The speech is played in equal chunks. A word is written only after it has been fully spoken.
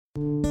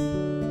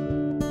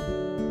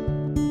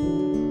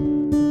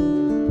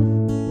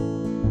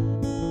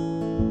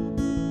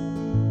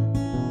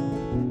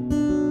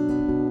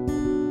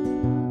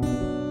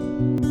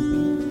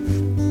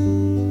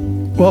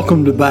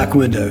Welcome to Back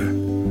Window.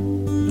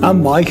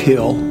 I'm Mike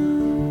Hill,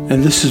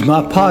 and this is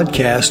my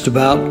podcast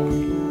about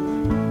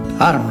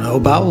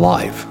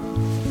life.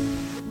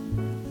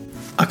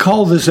 I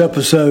call this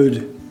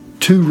episode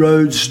Two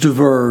Roads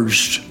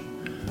Diverged,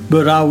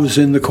 but I was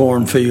in the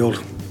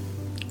cornfield.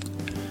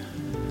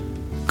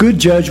 Good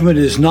judgment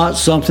is not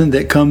something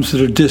that comes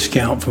at a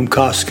discount from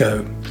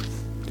Costco.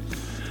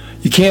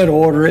 You can't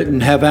order it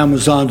and have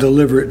Amazon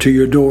deliver it to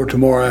your door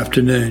tomorrow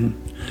afternoon.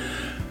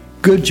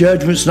 Good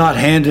judgment's not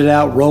handed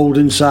out rolled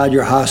inside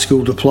your high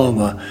school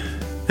diploma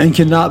and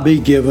cannot be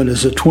given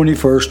as a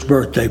 21st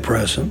birthday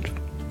present.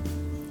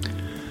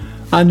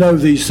 I know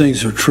these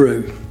things are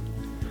true.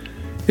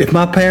 If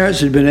my parents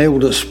had been able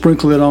to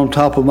sprinkle it on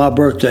top of my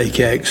birthday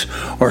cakes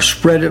or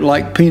spread it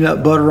like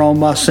peanut butter on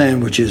my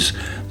sandwiches,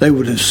 they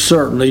would have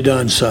certainly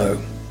done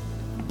so.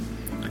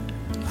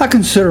 I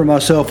consider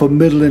myself a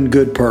middling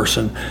good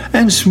person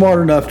and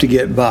smart enough to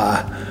get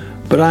by,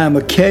 but I am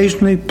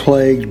occasionally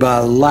plagued by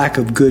a lack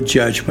of good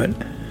judgment.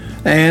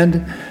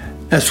 And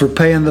as for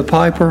paying the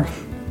piper,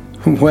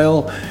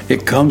 well,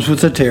 it comes with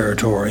the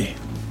territory.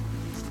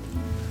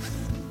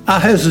 I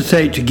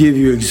hesitate to give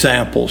you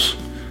examples,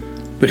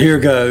 but here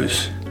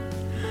goes.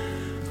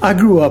 I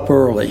grew up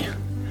early.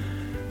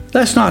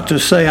 That's not to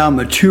say I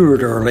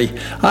matured early.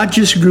 I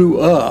just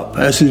grew up,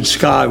 as in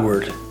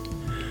skyward.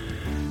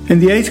 In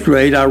the 8th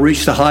grade, I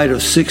reached the height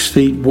of 6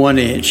 feet 1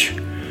 inch.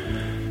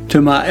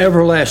 To my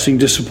everlasting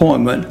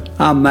disappointment,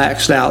 I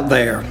maxed out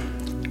there.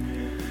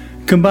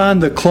 Combine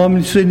the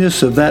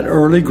clumsiness of that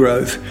early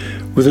growth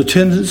with a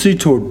tendency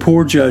toward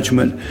poor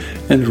judgment,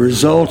 and the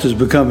result is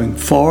becoming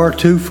far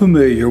too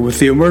familiar with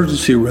the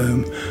emergency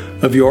room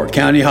of York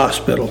County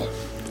Hospital.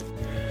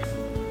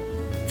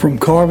 From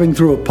carving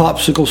through a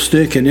popsicle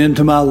stick and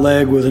into my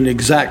leg with an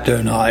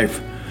X-Acto knife,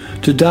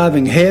 to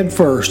diving head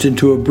first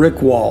into a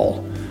brick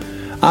wall,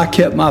 I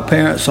kept my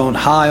parents on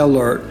high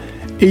alert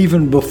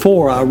even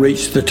before I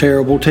reached the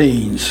terrible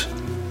teens.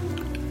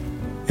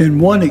 In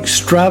one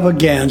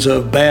extravaganza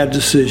of bad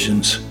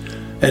decisions,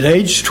 at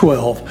age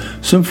 12,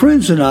 some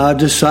friends and I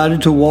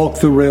decided to walk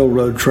the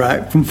railroad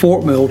track from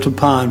Fort Mill to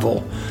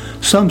Pineville,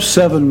 some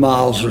 7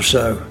 miles or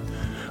so,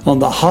 on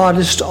the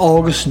hottest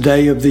August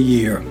day of the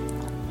year.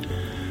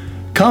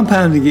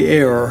 Compounding the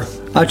error,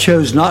 I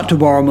chose not to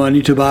borrow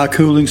money to buy a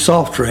cooling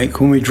soft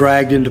drink when we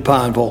dragged into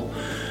Pineville,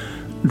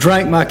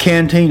 drank my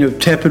canteen of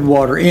tepid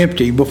water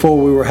empty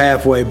before we were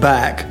halfway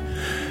back,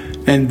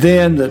 and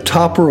then, the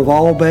topper of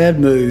all bad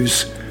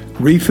moves,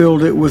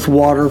 refilled it with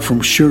water from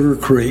Sugar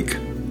Creek.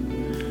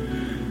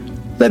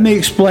 Let me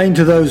explain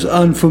to those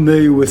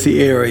unfamiliar with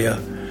the area.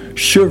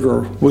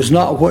 Sugar was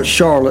not what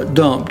Charlotte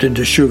dumped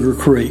into Sugar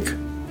Creek.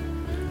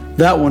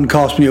 That one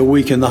cost me a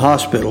week in the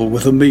hospital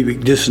with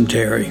amoebic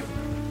dysentery.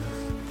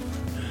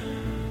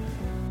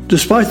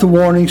 Despite the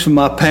warnings from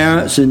my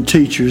parents and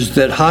teachers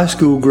that high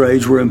school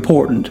grades were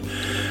important,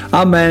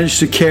 I managed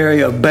to carry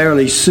a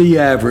barely C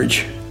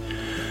average.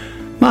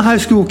 My high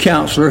school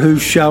counselor, who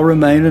shall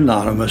remain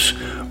anonymous,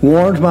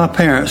 warned my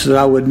parents that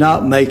I would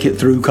not make it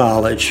through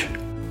college.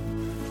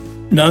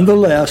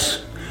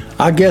 Nonetheless,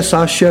 I guess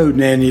I showed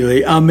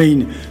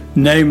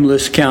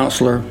nameless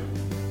counselor.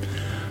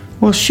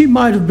 Well, she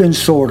might have been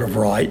sort of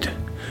right.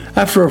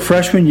 After a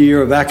freshman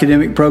year of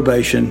academic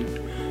probation,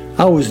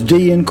 I was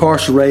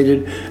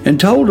de-incarcerated and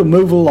told to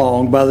move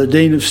along by the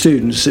Dean of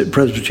Students at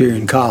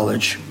Presbyterian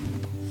College.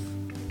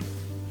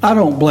 I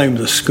don't blame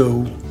the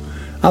school.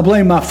 I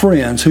blame my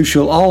friends, who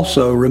shall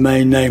also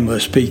remain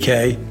nameless,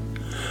 PK,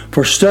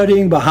 for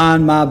studying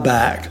behind my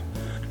back.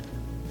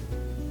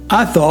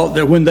 I thought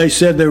that when they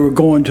said they were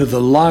going to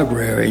the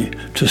library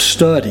to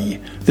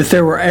study, that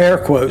there were air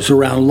quotes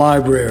around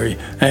library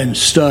and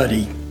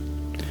study.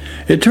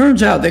 It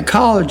turns out that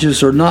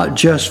colleges are not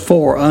just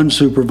for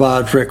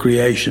unsupervised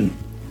recreation.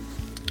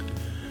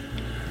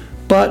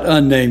 But,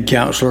 unnamed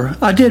counselor,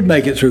 I did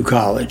make it through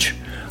college.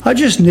 I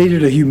just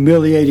needed a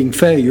humiliating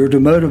failure to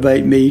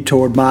motivate me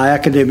toward my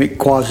academic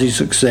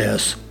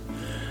quasi-success.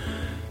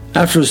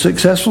 After a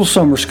successful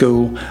summer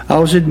school, I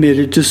was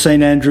admitted to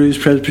St. Andrew's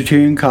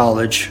Presbyterian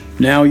College,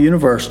 now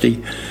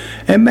university,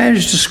 and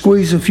managed to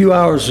squeeze a few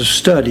hours of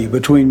study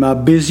between my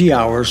busy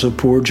hours of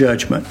poor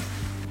judgment.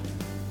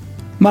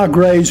 My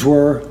grades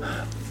were,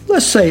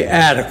 let's say,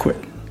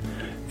 adequate.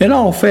 In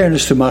all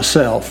fairness to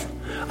myself,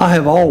 I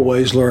have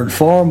always learned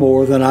far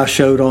more than I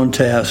showed on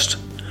test.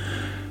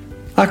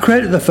 I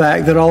credit the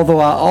fact that although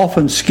I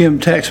often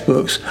skimmed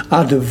textbooks,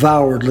 I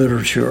devoured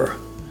literature.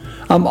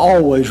 I'm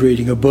always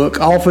reading a book,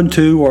 often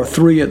 2 or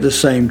 3 at the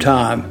same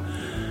time.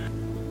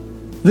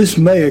 This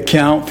may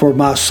account for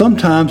my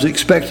sometimes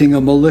expecting a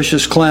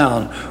malicious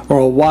clown or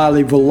a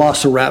wily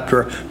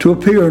velociraptor to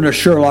appear in a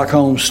Sherlock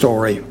Holmes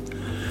story.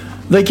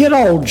 They get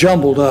all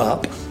jumbled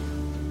up.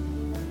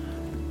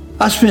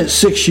 I spent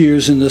 6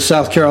 years in the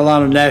South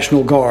Carolina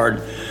National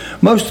Guard.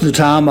 Most of the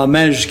time I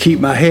managed to keep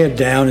my head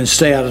down and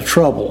stay out of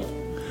trouble.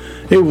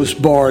 It was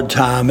borrowed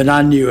time, and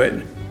I knew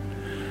it.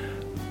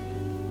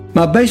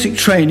 My basic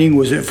training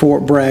was at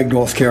Fort Bragg,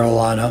 North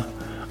Carolina,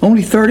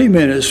 only 30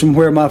 minutes from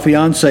where my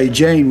fiancée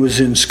Jane was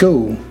in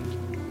school.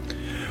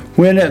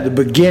 When at the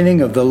beginning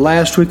of the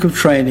last week of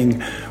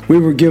training we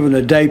were given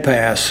a day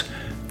pass,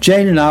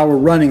 Jane and I were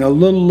running a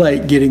little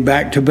late getting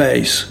back to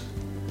base.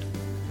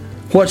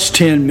 "What's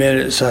 10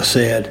 minutes?" I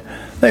said.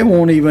 "They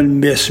won't even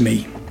miss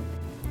me."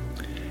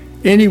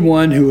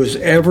 Anyone who has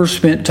ever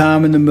spent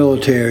time in the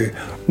military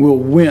will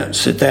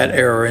wince at that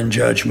error in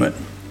judgment.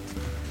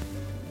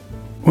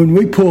 When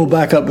we pulled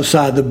back up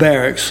beside the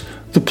barracks,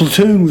 the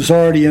platoon was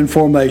already in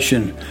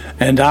formation,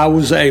 and I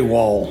was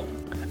AWOL,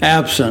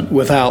 absent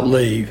without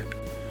leave.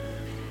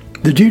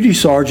 The duty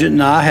sergeant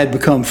and I had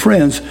become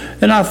friends,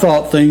 and I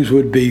thought things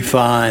would be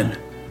fine.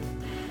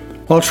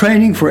 While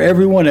training for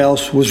everyone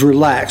else was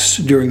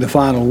relaxed during the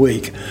final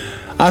week,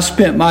 I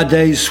spent my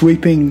days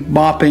sweeping,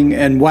 mopping,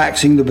 and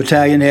waxing the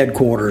battalion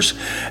headquarters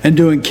and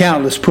doing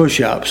countless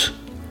push-ups.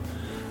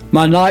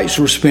 My nights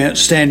were spent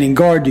standing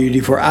guard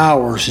duty for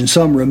hours in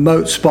some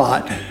remote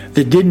spot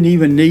that didn't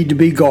even need to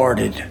be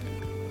guarded.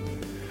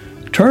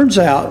 Turns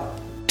out,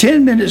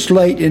 10 minutes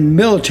late in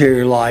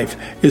military life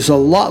is a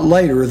lot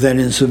later than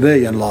in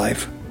civilian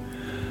life.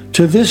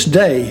 To this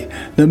day,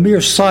 the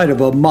mere sight of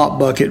a mop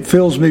bucket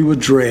fills me with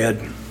dread.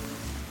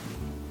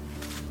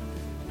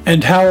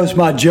 And how has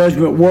my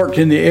judgment worked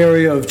in the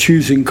area of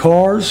choosing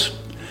cars?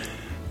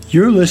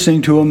 You're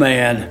listening to a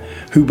man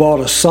who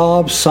bought a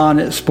Saab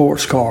Sonnet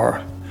sports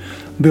car,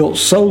 built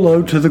so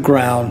low to the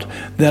ground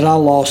that I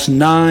lost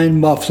 9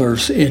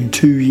 mufflers in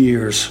 2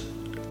 years.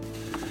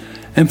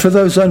 And for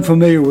those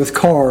unfamiliar with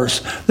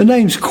cars, the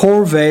names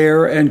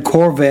Corvair and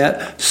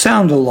Corvette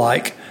sound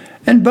alike,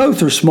 and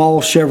both are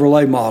small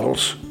Chevrolet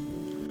models.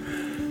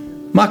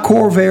 My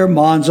Corvair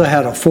Monza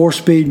had a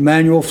 4-speed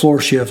manual floor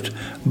shift,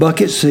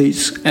 bucket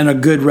seats, and a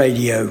good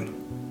radio.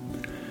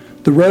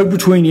 The road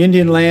between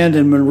Indian Land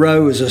and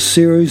Monroe is a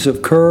series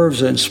of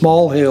curves and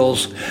small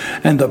hills,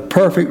 and the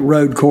perfect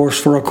road course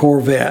for a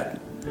Corvette.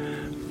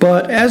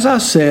 But as I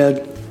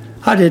said,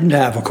 I didn't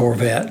have a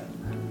Corvette.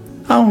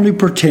 I only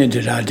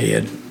pretended I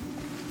did.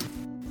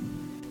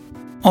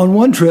 On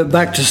one trip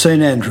back to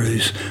St.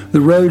 Andrews,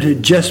 the road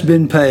had just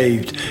been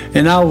paved,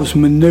 and I was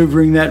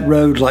maneuvering that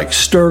road like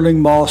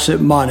Sterling Moss at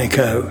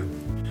Monaco.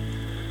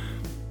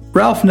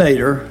 Ralph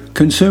Nader,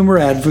 consumer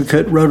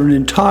advocate, wrote an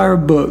entire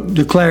book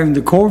declaring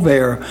the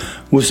Corvair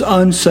was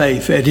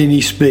unsafe at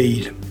any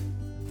speed.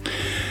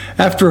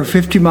 After a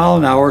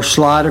 50-mile-an-hour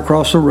slide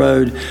across the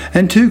road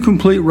and 2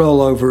 complete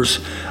rollovers,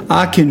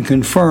 I can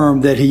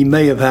confirm that he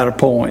may have had a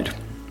point.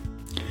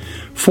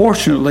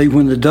 Fortunately,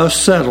 when the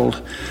dust settled,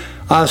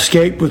 I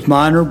escaped with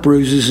minor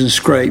bruises and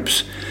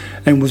scrapes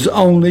and was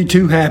only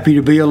too happy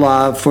to be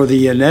alive for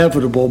the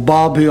inevitable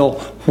Bob Hill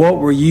 "What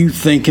were you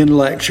thinking"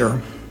 lecture.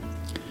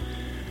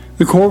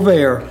 The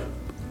Corvair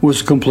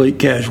was a complete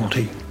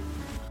casualty.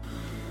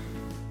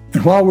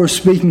 And while we're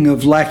speaking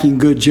of lacking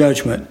good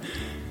judgment,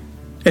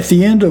 at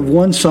the end of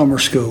one summer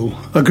school,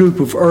 a group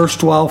of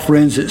erstwhile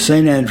friends at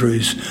St.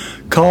 Andrews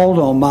called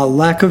on my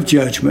lack of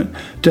judgment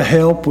to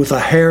help with a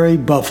hairy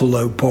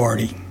buffalo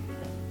party.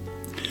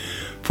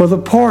 For the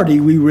party,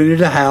 we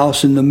rented a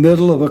house in the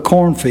middle of a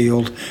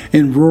cornfield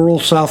in rural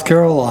South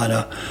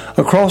Carolina,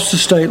 across the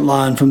state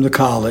line from the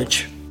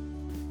college.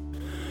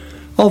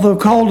 Although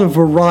called a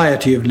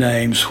variety of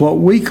names, what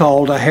we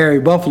called a hairy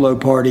buffalo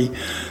party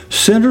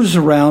centers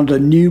around a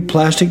new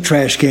plastic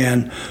trash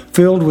can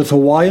filled with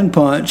Hawaiian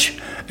punch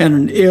and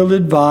an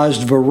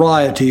ill-advised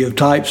variety of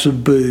types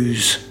of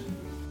booze.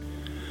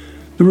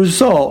 The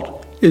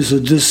result is a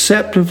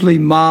deceptively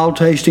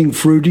mild-tasting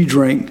fruity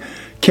drink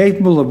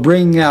capable of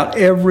bringing out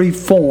every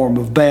form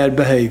of bad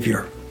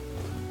behavior.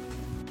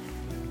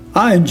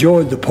 I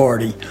enjoyed the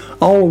party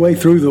all the way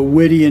through the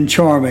witty and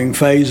charming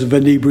phase of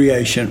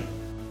inebriation.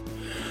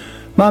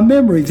 My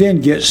memory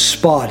then gets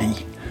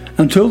spotty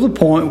until the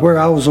point where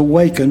I was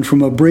awakened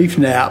from a brief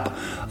nap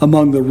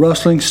among the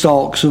rustling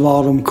stalks of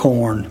autumn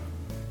corn.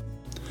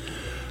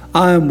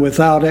 I am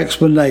without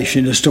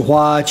explanation as to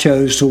why I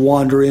chose to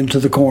wander into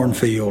the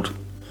cornfield.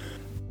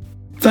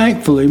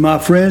 Thankfully, my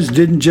friends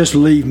didn't just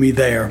leave me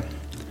there.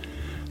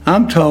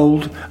 I'm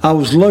told I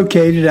was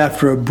located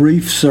after a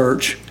brief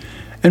search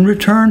and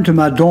returned to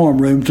my dorm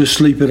room to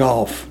sleep it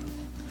off.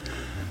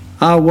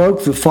 I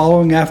awoke the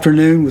following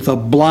afternoon with a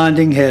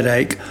blinding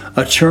headache,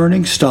 a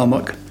churning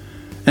stomach,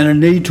 and a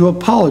need to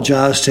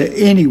apologize to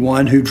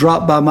anyone who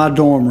dropped by my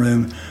dorm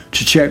room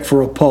to check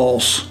for a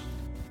pulse.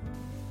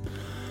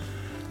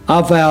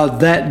 I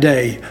vowed that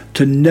day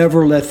to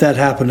never let that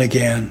happen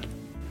again,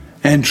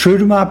 and true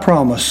to my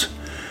promise,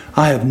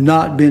 I have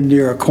not been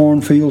near a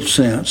cornfield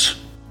since.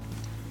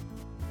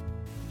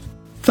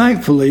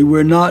 Thankfully,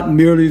 we're not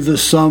merely the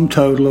sum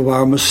total of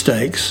our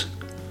mistakes.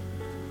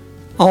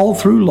 All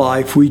through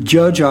life, we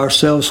judge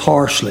ourselves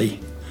harshly,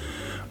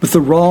 but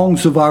the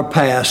wrongs of our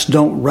past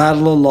don't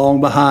rattle along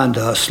behind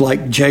us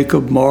like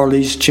Jacob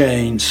Marley's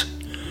chains.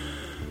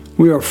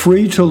 We are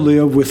free to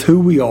live with who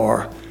we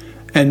are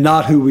and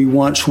not who we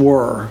once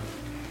were.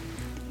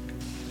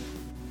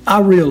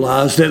 I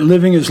realize that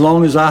living as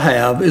long as I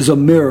have is a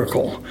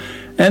miracle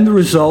and the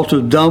result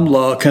of dumb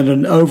luck and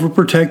an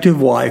overprotective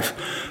wife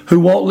who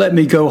won't let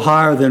me go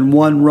higher than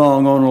one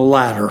rung on a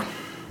ladder.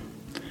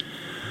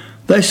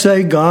 They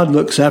say God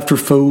looks after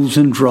fools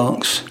and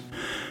drunks.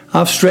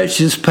 I've stretched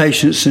His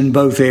patience in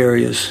both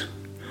areas.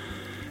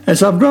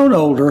 As I've grown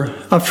older,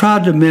 I've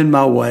tried to mend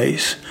my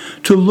ways,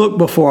 to look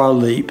before I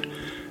leap,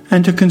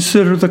 and to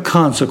consider the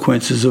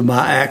consequences of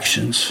my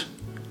actions.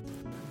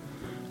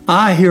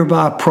 I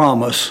hereby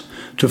promise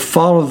to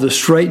follow the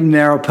straight and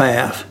narrow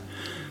path,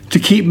 to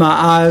keep my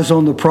eyes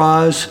on the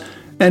prize,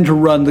 and to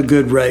run the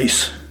good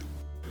race.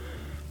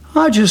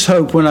 I just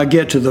hope when I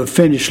get to the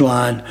finish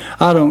line,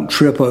 I don't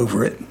trip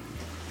over it.